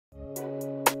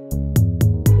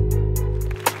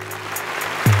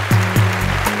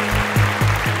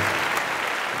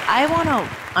I want to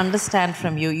understand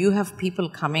from you, you have people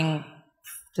coming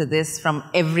to this from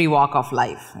every walk of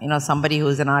life. You know, somebody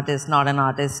who's an artist, not an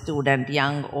artist, student,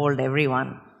 young, old,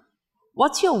 everyone.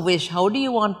 What's your wish? How do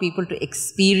you want people to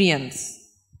experience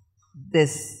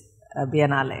this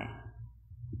Biennale?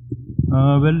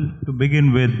 Well, to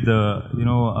begin with, the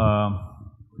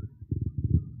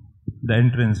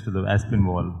entrance to the Aspen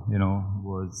Wall,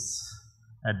 was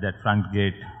at that front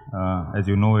gate, as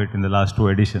you know it, in the last 2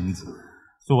 editions.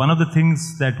 So one of the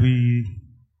things that we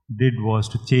did was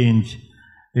to change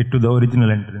it to the original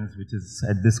entrance, which is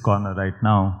at this corner right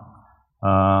now.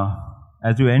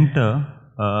 As you enter,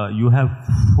 you have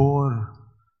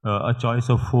a choice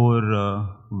of 4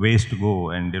 ways to go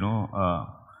and,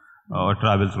 or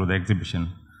travel through the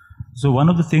exhibition. So one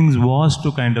of the things was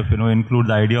to kind of, include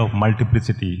the idea of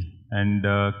multiplicity, and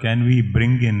can we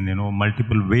bring in,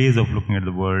 multiple ways of looking at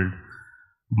the world,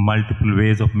 multiple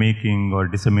ways of making or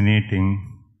disseminating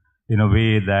in a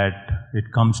way that it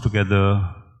comes together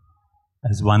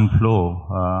as one flow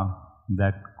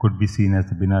that could be seen as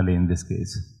the Biennale in this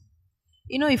case.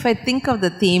 If I think of the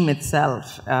theme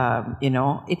itself,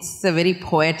 it's a very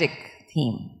poetic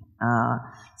theme.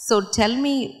 So tell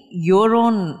me your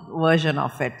own version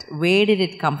of it. Where did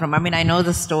it come from? I mean, I know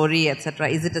the story, etc.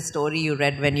 Is it a story you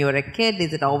read when you were a kid?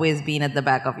 Is it always been at the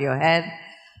back of your head?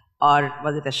 Or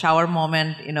was it a shower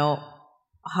moment?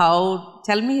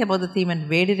 Tell me about the theme and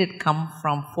where did it come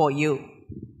from for you?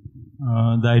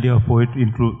 The idea of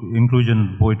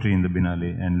inclusion of poetry in the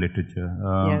Biennale and literature.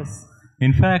 Yes.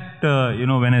 In fact,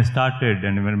 when I started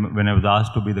and when I was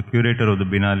asked to be the curator of the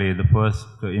Biennale, the first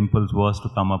impulse was to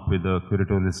come up with a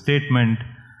curatorial statement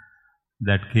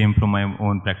that came from my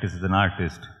own practice as an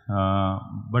artist.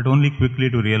 But only quickly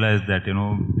to realize that,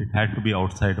 it had to be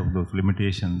outside of those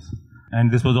limitations.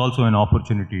 And this was also an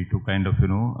opportunity to kind of,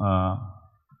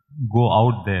 go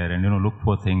out there and, look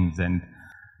for things. And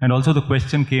also the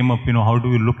question came up, how do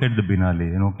we look at the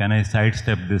Biennale? Can I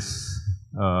sidestep this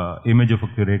image of a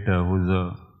curator who's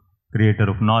a creator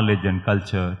of knowledge and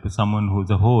culture to someone who's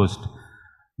a host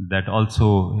that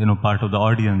also, part of the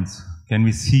audience? Can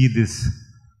we see this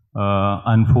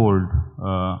unfold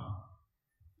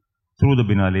through the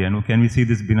Biennale? And can we see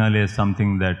this Biennale as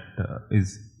something that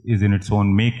is in its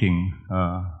own making?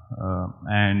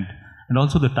 And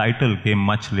also the title came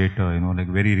much later, like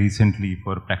very recently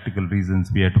for practical reasons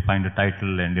we had to find a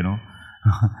title, and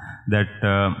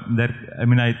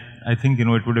I think it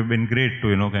would have been great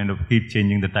to kind of keep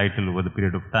changing the title over the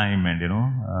period of time, and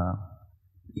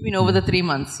You mean over the 3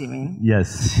 months? You mean?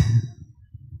 Yes. I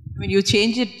mean, you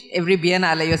change it every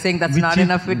Biennale. You're saying that's not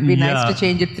enough. It'd be nice to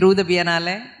change it through the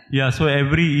Biennale. Yeah. So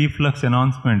every INKtalks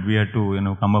announcement, we had to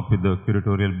come up with the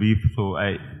curatorial brief. So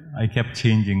I kept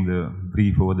changing the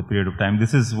brief over the period of time.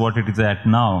 This is what it is at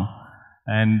now,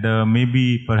 and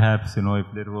maybe perhaps if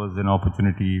there was an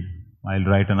opportunity, I'll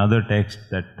write another text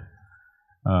that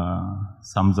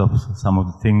sums up some of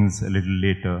the things a little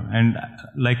later. And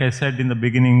like I said in the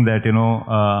beginning that,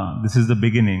 this is the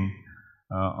beginning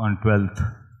on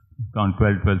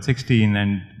 12/12/16,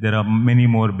 and there are many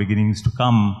more beginnings to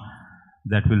come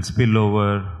that will spill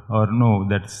over, or no,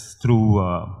 that's through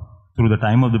the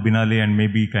time of the Biennale and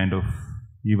maybe kind of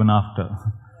even after.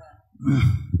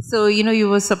 So,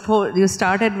 you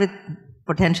started with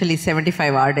potentially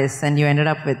 75 artists and you ended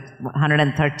up with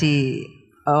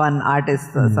 131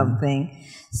 artists or something.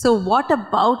 So what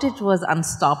about it was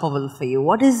unstoppable for you?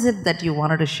 What is it that you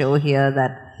wanted to show here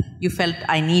that you felt,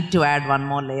 I need to add one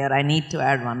more layer, I need to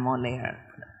add one more layer?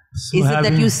 So is it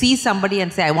that you see somebody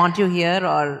and say, I want you here,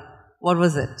 or what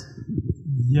was it?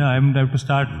 Yeah, I have to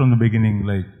start from the beginning,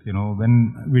 like,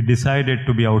 when we decided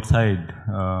to be outside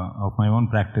of my own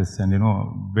practice and,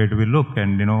 where do we look?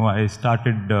 And, I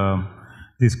started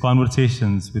these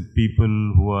conversations with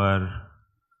people who are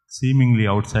seemingly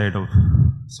outside of,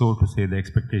 so to say, the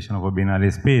expectation of a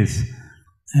Biennale space.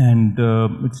 And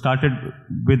it started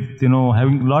with,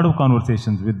 having a lot of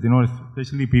conversations with,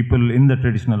 especially people in the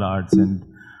traditional arts, and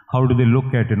how do they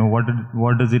look at,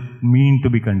 what does it mean to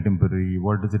be contemporary?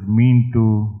 What does it mean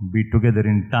to be together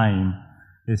in time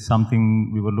is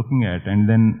something we were looking at. And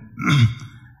then,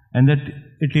 and that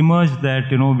it emerged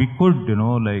that, we could,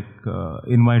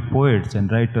 invite poets and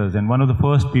writers. And one of the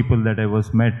first people that I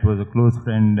met was a close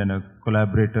friend and a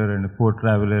collaborator and a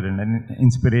co-traveler and an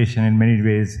inspiration in many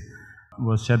ways,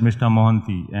 was Sharmishta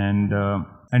Mohanty.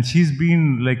 And she's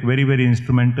been very, very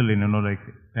instrumental in,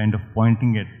 kind of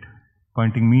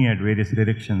pointing me at various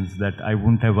directions that I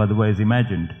wouldn't have otherwise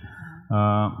imagined.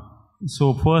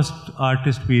 So first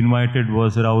artist we invited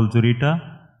was Raul Zurita,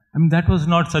 I mean, that was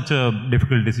not such a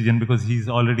difficult decision because he's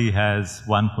already has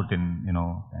one foot in,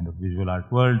 kind of visual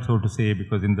art world, so to say,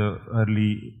 because in the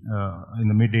in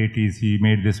the mid-80s, he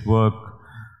made this work,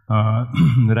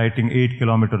 writing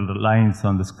 8-kilometer lines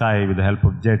on the sky with the help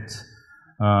of jets.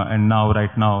 And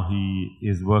right now, he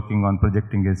is working on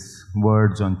projecting his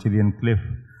words on Chilean cliff.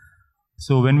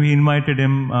 So when we invited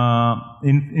him,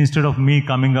 instead of me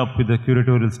coming up with a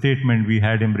curatorial statement, we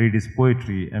had him read his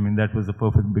poetry. I mean, that was the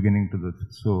perfect beginning to this.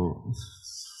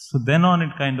 So then on, it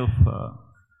kind of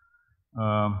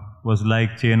was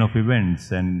like chain of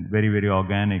events and very, very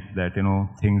organic that,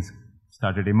 things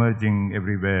started emerging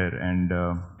everywhere.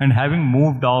 And having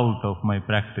moved out of my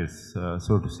practice,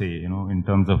 so to say, in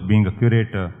terms of being a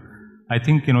curator, I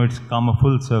think, it's come a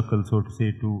full circle, so to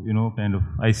say, to, kind of,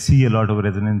 I see a lot of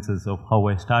resonances of how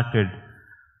I started,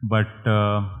 but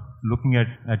looking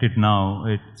at it now,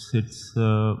 it's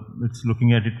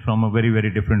looking at it from a very, very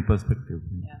different perspective.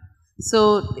 Yeah.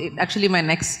 So, actually, my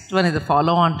next one is a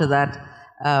follow-on to that.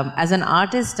 As an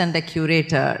artist and a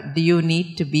curator, do you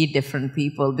need to be different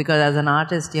people? Because as an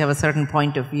artist, you have a certain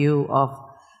point of view of,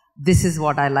 this is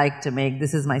what I like to make,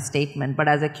 this is my statement. But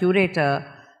as a curator,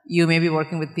 you may be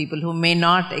working with people who may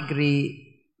not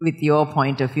agree with your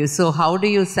point of view. So how do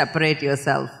you separate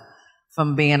yourself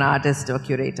from being an artist or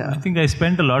curator? I think I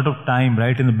spent a lot of time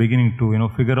right in the beginning to,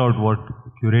 figure out what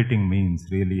curating means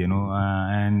really,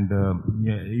 and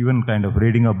even kind of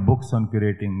reading up books on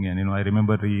curating. And, I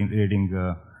remember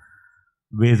reading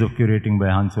Ways of Curating by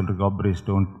Hans-Ulrich Obrist,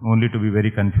 only to be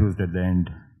very confused at the end.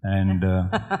 And,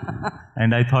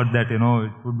 and I thought that, it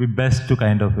would be best to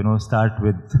kind of, start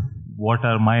with what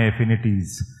are my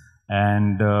affinities.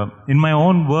 And in my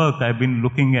own work, I've been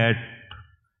looking at,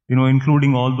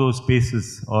 including all those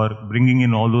spaces or bringing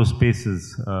in all those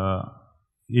spaces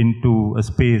into a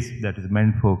space that is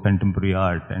meant for contemporary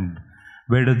art. And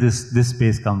where does this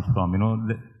space come from,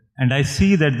 And I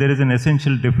see that there is an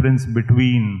essential difference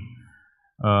between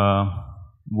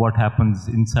what happens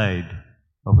inside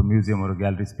of a museum or a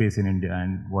gallery space in India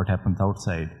and what happens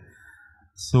outside.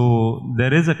 So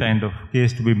there is a kind of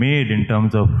case to be made in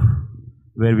terms of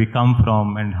where we come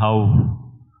from and how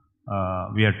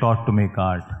we are taught to make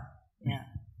art. Yeah.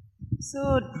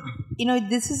 So,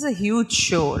 this is a huge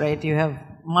show, right? You have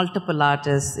multiple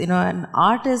artists. An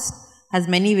artist has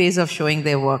many ways of showing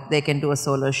their work. They can do a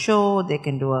solo show, they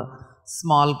can do a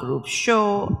small group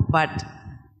show, but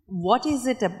what is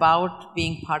it about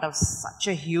being part of such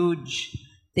a huge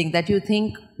thing that you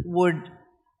think would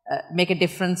make a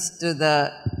difference to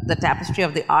the tapestry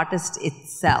of the artist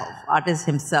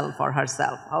himself or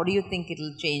herself? How do you think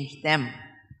it'll change them?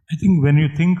 I think when you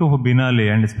think of a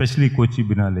Biennale, and especially Kochi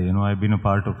Biennale, I've been a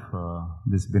part of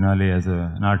this Biennale as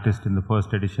an artist in the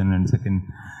first edition and second.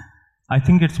 I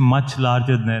think it's much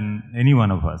larger than any one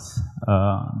of us.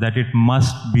 That it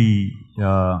must be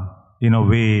in a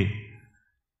way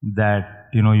that,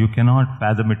 you cannot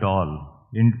fathom it all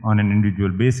on an individual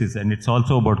basis. And it's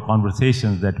also about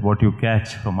conversations, that what you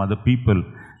catch from other people.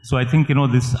 So I think,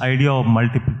 this idea of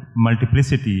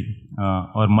multiplicity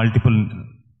or multiple,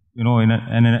 in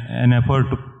an effort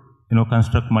to,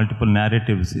 construct multiple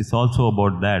narratives, it's also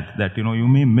about that, you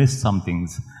may miss some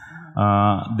things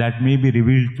that may be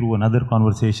revealed through another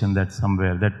conversation that's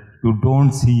somewhere, that you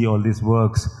don't see all these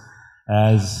works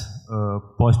as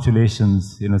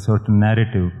postulations in a certain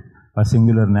narrative, a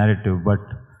singular narrative, but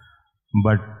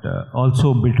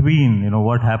also between,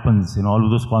 what happens in all of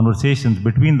those conversations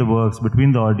between the works,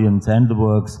 between the audience and the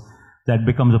works, that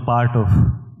becomes a part of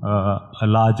a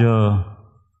larger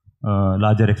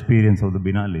experience of the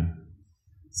Biennale.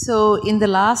 So in the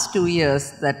last 2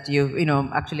 years that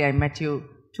actually I met you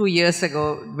 2 years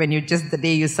ago when the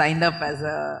day you signed up as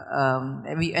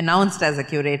we announced as a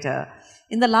curator.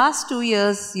 In the last 2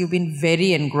 years, you've been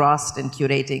very engrossed in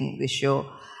curating this show.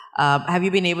 Have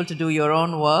you been able to do your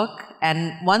own work?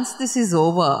 And once this is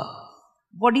over,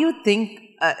 what do you think?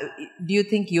 Do you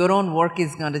think your own work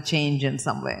is going to change in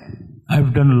some way?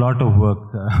 I've done a lot of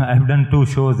work. I've done 2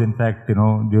 shows, in fact,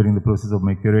 during the process of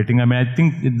my curating. I mean, I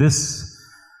think this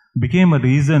became a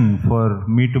reason for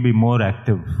me to be more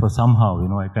active. For somehow,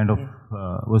 I kind of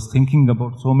was thinking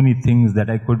about so many things that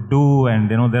I could do, and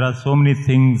there are so many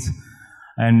things.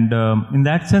 And in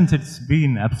that sense, it's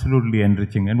been absolutely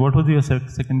enriching. And what was your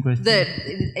second question?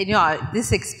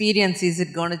 This experience, is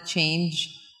it going to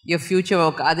change your future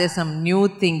work? Are there some new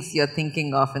things you're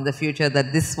thinking of in the future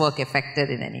that this work affected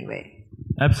in any way?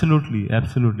 Absolutely,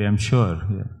 absolutely. I'm sure.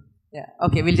 Yeah. Yeah.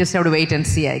 Okay, we'll just have to wait and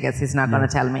see. I guess he's not going to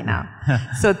tell me now.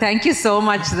 So thank you so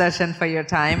much, Sudarshan, for your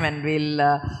time. And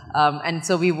and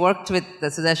so we worked with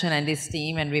Sudarshan and his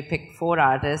team, and we picked 4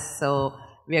 artists. So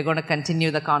we are going to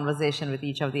continue the conversation with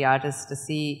each of the artists to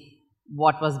see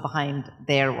what was behind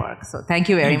their work. So thank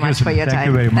you very much for your time. Thank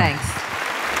you very much. Thanks.